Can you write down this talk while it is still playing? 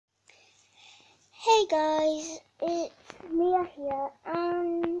Hey guys, it's Mia here,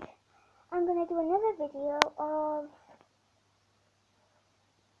 and I'm gonna do another video of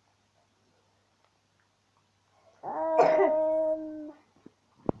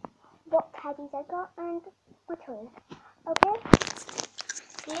what teddies I got and my toys. Okay?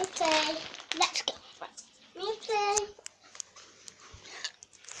 You play. Let's go. Right. You play.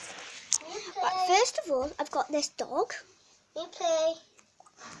 Right, first of all, I've got this dog. You play.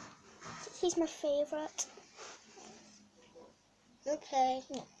 He's my favourite. Okay.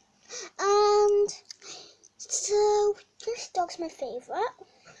 Yeah. And so this dog's my favourite,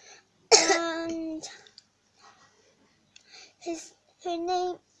 and her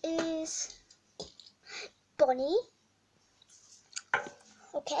name is Bonnie.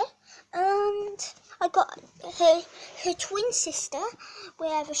 Okay, and I got her twin sister,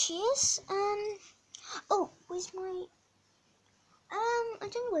 wherever she is. Oh, where's my? I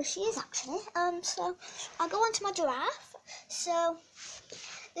don't know where she is actually. So I'll go on to my giraffe. So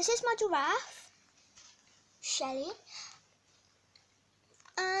this is my giraffe, Shelly.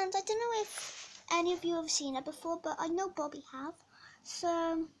 And I don't know if any of you have seen her before, but I know Bobby have.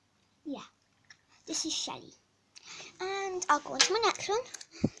 So yeah, this is Shelly. And I'll go on to my next one.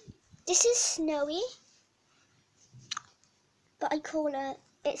 This is Snowy, but I call her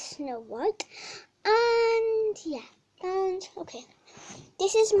it's Snow White. And yeah, and okay.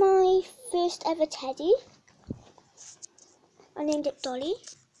 This is my first ever teddy. I named it Dolly.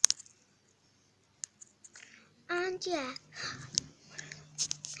 And yeah,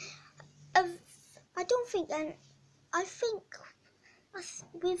 I don't think I think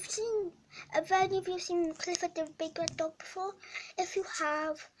we've seen. Have any of you seen Clifford the Big Red Dog before? If you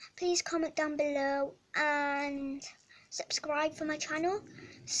have, please comment down below and subscribe for my channel.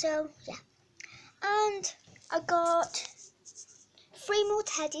 So yeah, and I got 3 more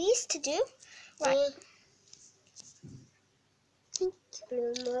teddies to do. Right.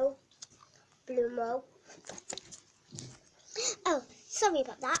 Blue Mo. Oh, sorry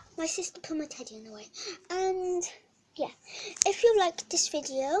about that. My sister put my teddy in the way. And yeah, if you liked this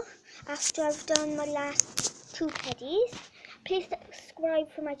video after I've done my last 2 teddies, please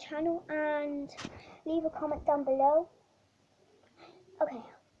subscribe for my channel and leave a comment down below. Okay,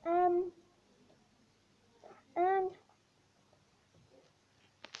 and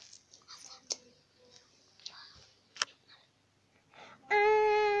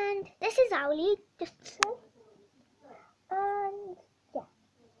this is Owlie, just so. And yeah,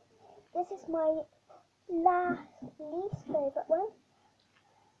 this is my least favourite one.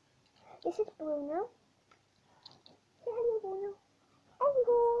 This is Bruno. Say hello, Bruno.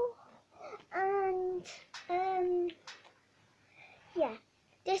 Hello. And yeah,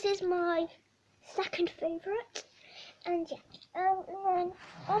 this is my second favourite. And yeah, and then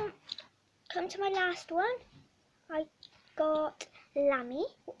come to my last one. I got Lammy,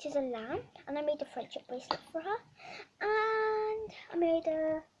 which is a lamb, and I made a friendship bracelet for her. And I made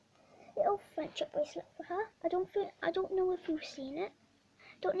a little friendship bracelet for her. I don't know if you've seen it.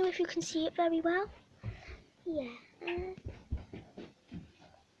 Don't know if you can see it very well. Yeah.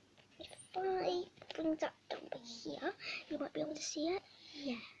 If I bring that down by here, you might be able to see it.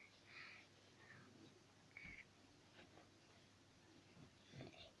 Yeah.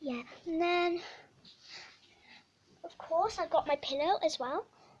 Yeah. And then, of course, I got my pillow as well,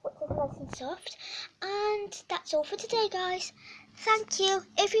 which is nice and soft. And that's all for today, guys. Thank you.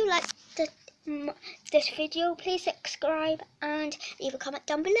 If you liked this video, please subscribe and leave a comment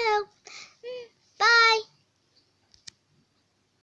down below. Bye.